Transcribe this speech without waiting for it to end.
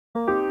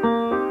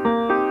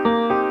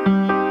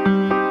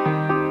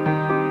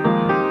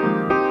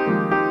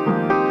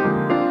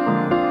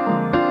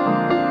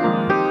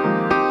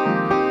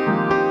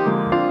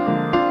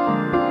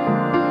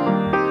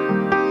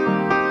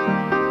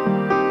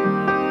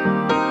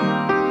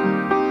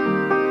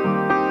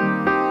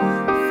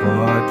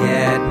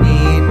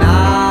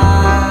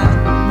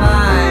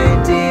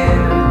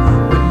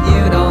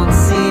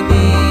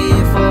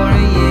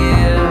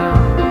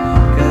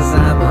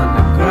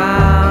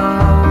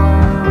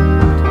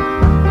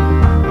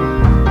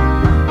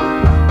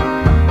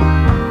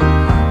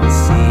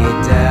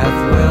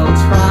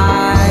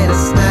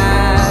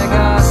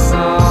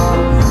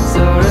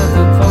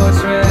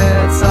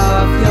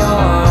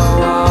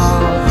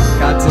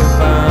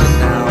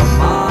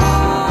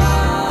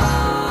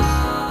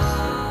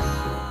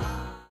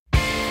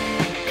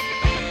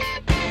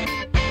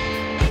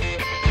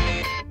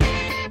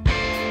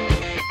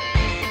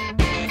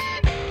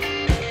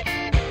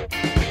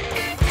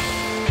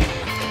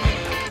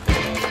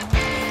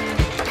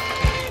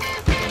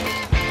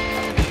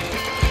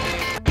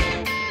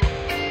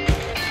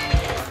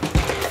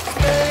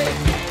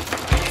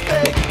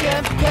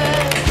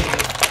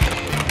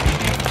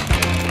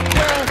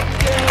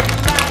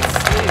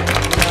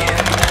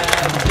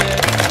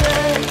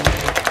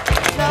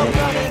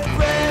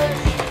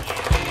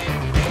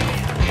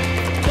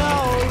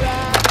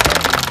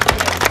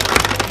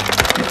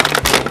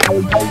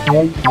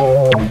Hey,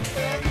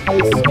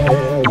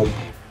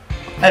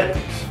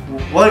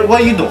 what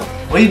are you doing?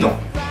 What are you doing?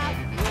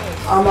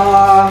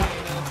 I'm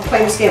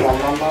playing this game.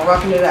 I'm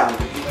rocking it out.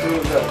 I'm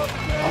doing good.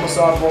 Almost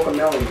broke $1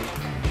 million.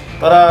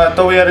 But I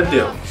thought we had a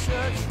deal.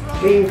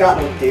 We ain't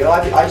got no deal.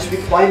 I just be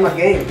playing my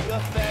game.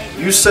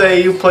 You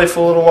say you play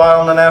for a little while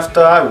and then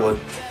after I would.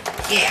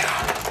 Yeah.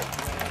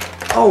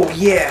 Oh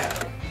yeah.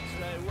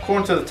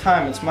 According to the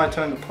time, it's my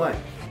turn to play.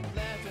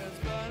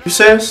 You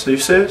serious? Are you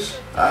serious?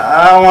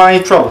 I don't want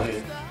any trouble here.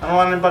 I don't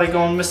want anybody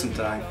going missing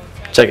tonight.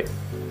 Check it.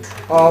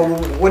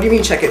 What do you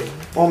mean check it?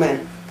 Oh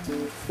man.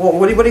 Well,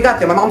 what do you got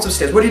there? My mom's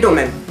upstairs. What are you doing,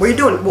 man? What are you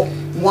doing? Well,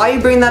 why are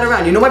you bringing that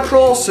around? You know my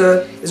parole,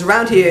 sir, is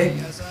around here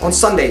on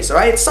Sundays,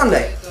 alright? It's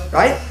Sunday,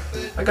 right?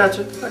 I got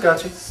you. I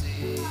got you.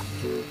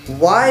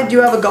 Why do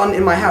you have a gun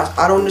in my house?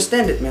 I don't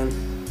understand it, man.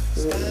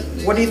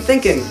 What are you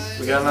thinking?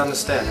 We got an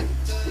understanding.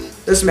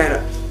 Listen,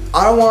 man,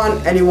 I don't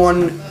want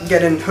anyone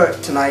getting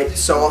hurt tonight,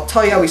 so I'll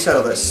tell you how we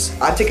settle this.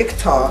 I take a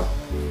guitar,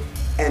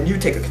 and you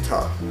take a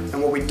guitar.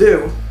 And what we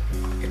do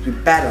is we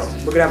battle.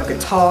 We're gonna have a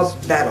guitar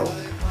battle.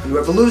 And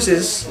whoever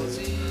loses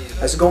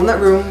has to go in that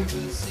room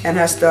and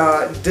has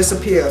to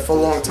disappear for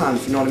a long time,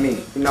 if you know what I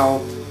mean. You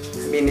know,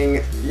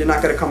 meaning you're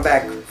not gonna come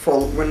back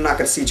we're not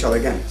gonna see each other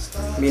again.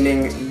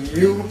 Meaning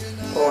you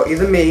or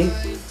either me,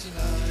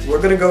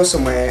 we're gonna go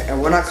somewhere and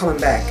we're not coming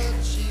back.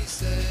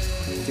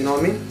 Do you know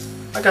what I mean?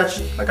 I got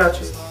you. I got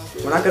you.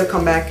 We're not gonna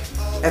come back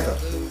ever.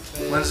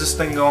 When's this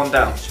thing going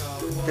down?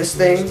 This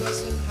thing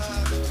is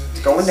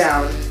going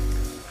down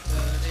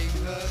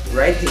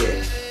right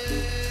here.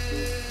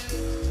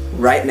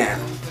 Right now.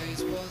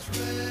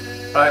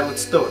 Alright,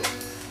 let's do it.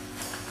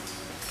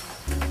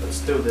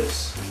 Let's do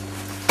this.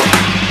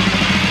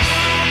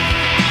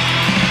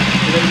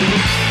 You ready to do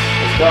this?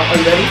 Let's go. Are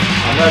you ready?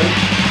 I'm ready.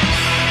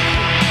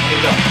 Here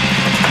we go.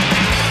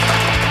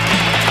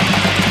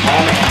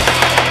 Oh man.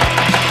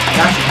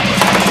 Got you.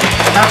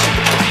 Got you.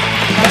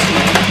 Got you,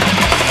 man.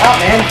 Stop,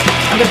 man.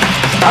 I'm gonna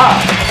stop.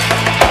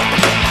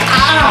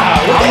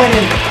 I'm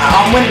winning.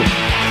 I'm winning.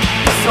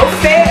 No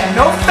fair.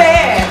 No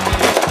fair.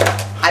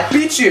 I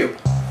beat you.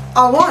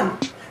 I won.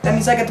 That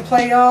means I get to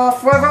play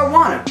forever I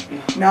want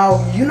it.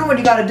 Now, you know what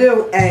you gotta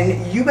do,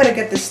 and you better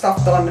get this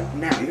stuff done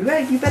now. You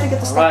better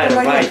get the stuff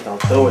done right now.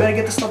 Don't do You it. better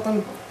get the stuff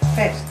done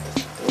fast.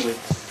 Do it.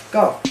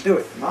 Go, do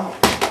it. No.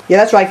 Yeah,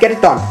 that's right, get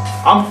it done.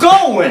 I'm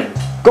going!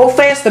 Go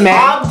faster, man.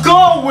 I'm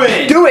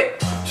going! Do it!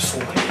 Just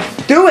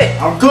wait. Do it!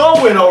 I'm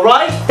going,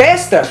 alright?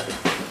 Faster!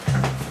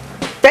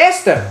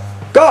 Faster!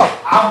 Go!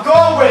 I'm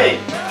going!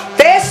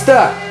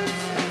 Faster!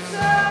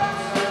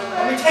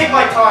 Let me take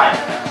my time.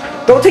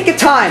 Don't take your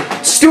time.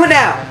 Just do it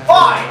now.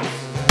 Fine!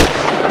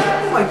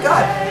 Oh my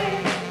god.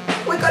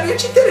 Oh my god, you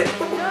actually did it.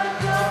 What am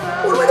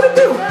I gonna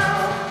do?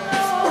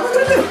 What am I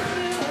gonna do?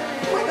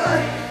 Oh my god.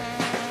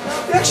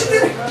 You actually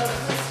did it.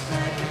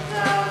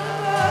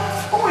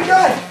 Oh my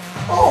god.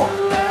 Oh.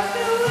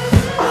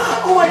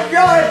 Oh my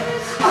god.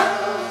 I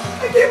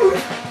can't move.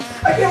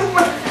 I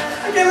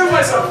can't move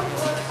myself.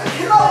 I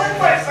cannot move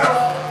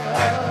myself. I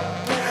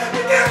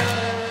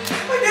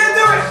can't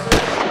do it.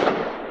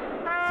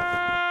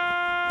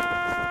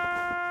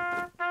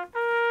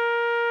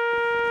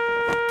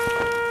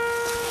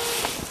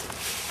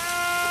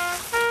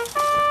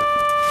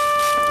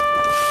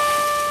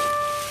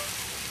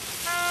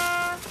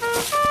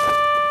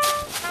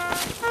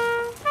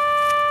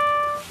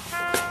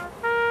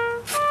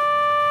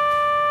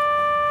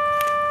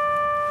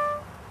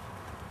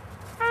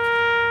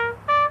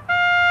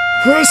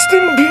 Rest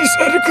in peace,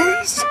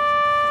 Antigone.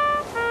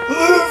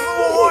 Live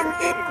long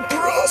and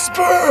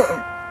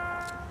prosper.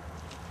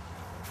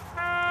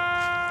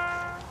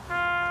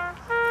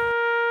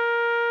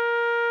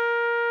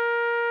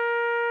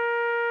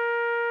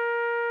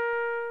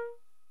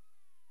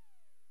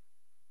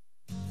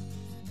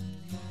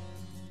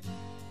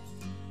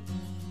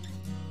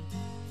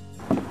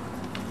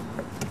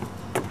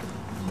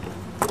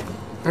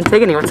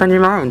 Antigone, what's on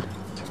your mind?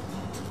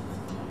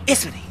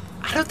 Ismene,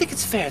 I don't think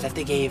it's fair that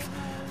they gave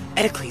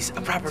Edicles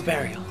a proper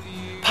burial.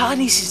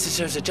 Polyneices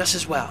deserves it just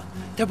as well.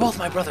 They're both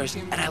my brothers,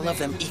 and I love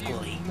them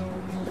equally.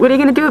 What are you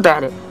gonna do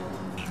about it?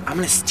 I'm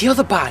gonna steal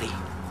the body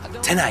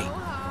tonight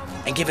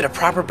and give it a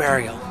proper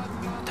burial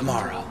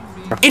tomorrow.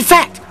 In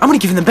fact, I'm gonna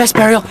give them the best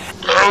burial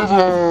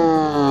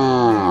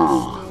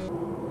ever!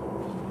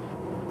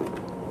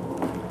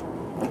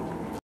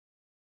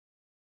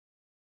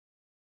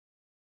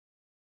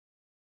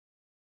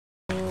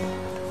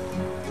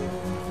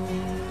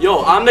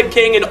 Yo, I'm the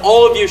king and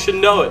all of you should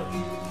know it.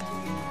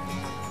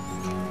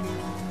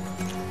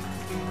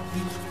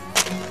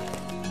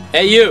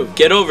 Hey you,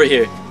 get over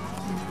here.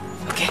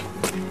 Okay.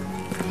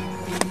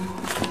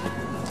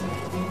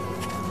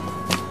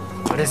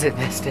 What is it,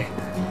 mister?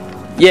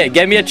 Yeah,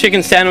 get me a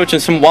chicken sandwich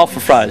and some waffle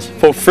fries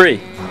for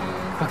free.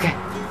 Okay.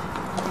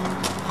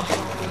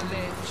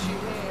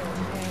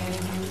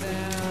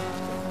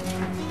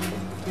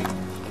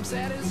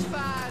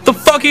 The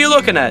fuck are you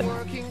looking at?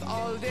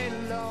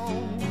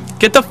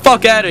 Get the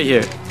fuck out of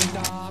here.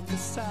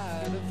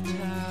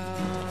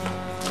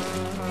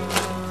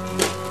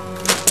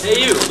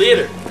 Hey you,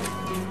 leader.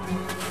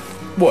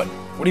 What?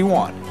 What do you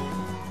want?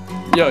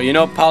 Yo, you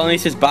know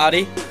Polynesia's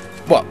body?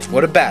 What?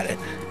 What about it?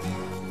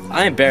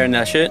 I ain't bearing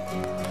that shit.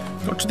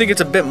 Don't you think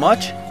it's a bit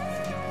much?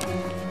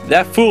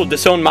 That fool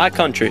disowned my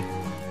country.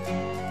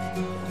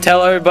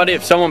 Tell everybody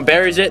if someone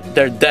buries it,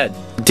 they're dead.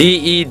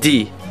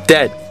 D-E-D.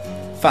 Dead.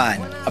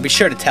 Fine. I'll be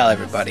sure to tell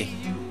everybody.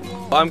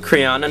 I'm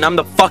Creon and I'm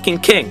the fucking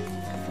king.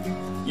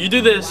 You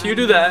do this, you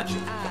do that.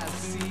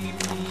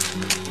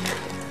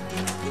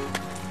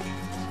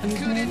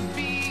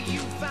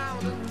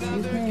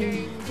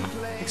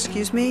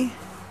 Excuse me?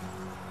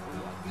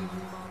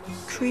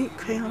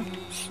 Crayon.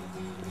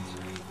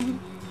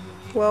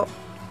 Well,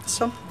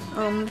 something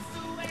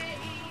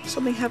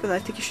happened I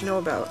think you should know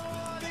about.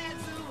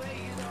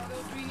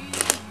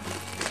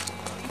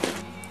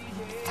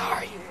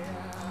 Sorry.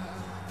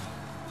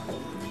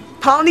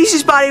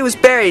 Polynesia's body was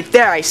buried.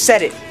 There, I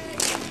said it.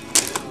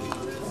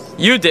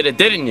 You did it,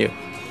 didn't you?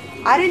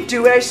 I didn't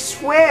do it, I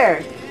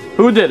swear.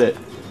 Who did it?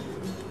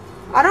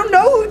 I don't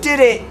know who did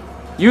it.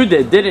 You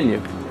did, didn't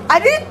you? I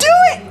didn't do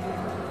it.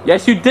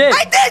 Yes, you did.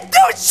 I didn't do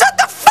it. Shut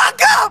the fuck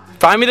up.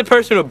 Find me the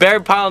person who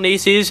buried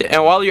Polynesians,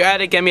 and while you're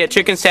at it, get me a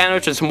chicken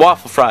sandwich and some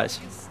waffle fries.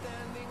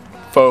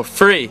 For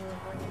free.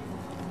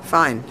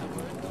 Fine.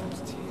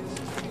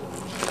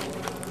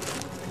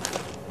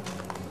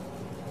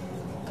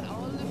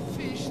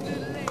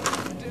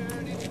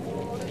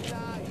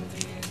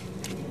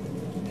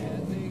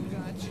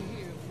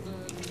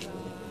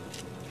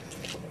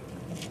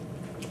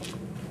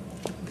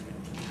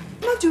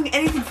 I'm not doing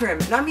anything for him,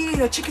 and I'm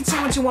eating a chicken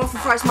sandwich and waffle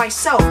fries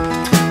myself.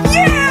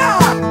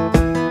 Yeah!